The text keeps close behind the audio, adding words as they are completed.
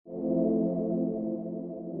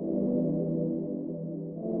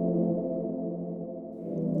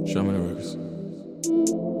Show me the records.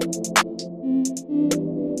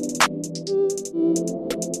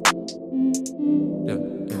 Yeah,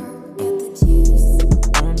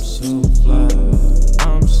 I'm so fly,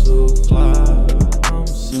 I'm so fly, I'm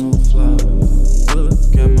so fly.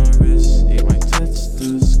 Look at my wrist, it might touch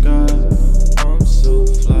the sky. I'm so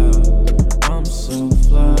fly, I'm so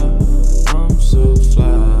fly, I'm so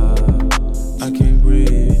fly. I can't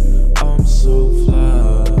breathe, I'm so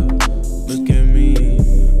fly. Look at me,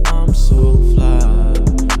 I'm so fly.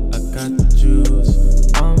 I got the juice,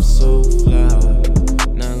 I'm so fly.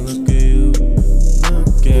 Now look at you,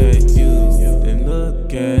 then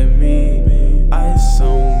look at me. Ice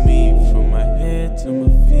on me from my head to my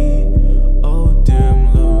feet. Oh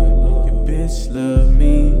damn Lord, your bitch love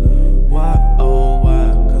me. Why, oh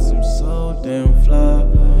why? Cause I'm so damn fly.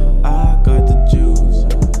 I got the juice,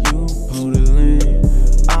 you pull the lane.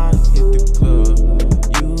 I hit the club,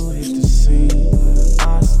 you hit the scene.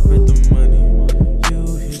 I spent the money, you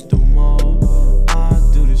hit the mall. I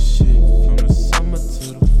do the shit from the summer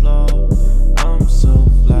to the floor. I'm so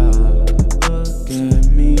fly, look at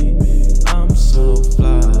me. I'm so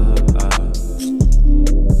fly,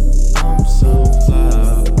 I'm so fly,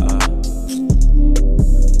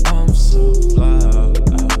 I'm so fly,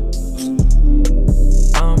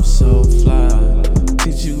 I'm so fly.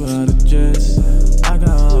 Teach you how to dress. I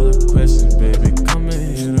got all the questions, baby. Come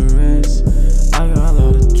and hear the rest. I got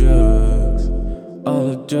all the drugs, all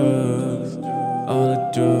the drugs, all the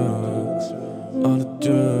drugs, all the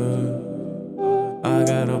drugs. I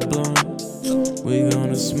got a blunt, we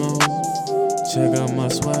gonna smoke. Check out my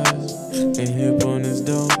swag, and hip on this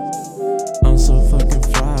dope.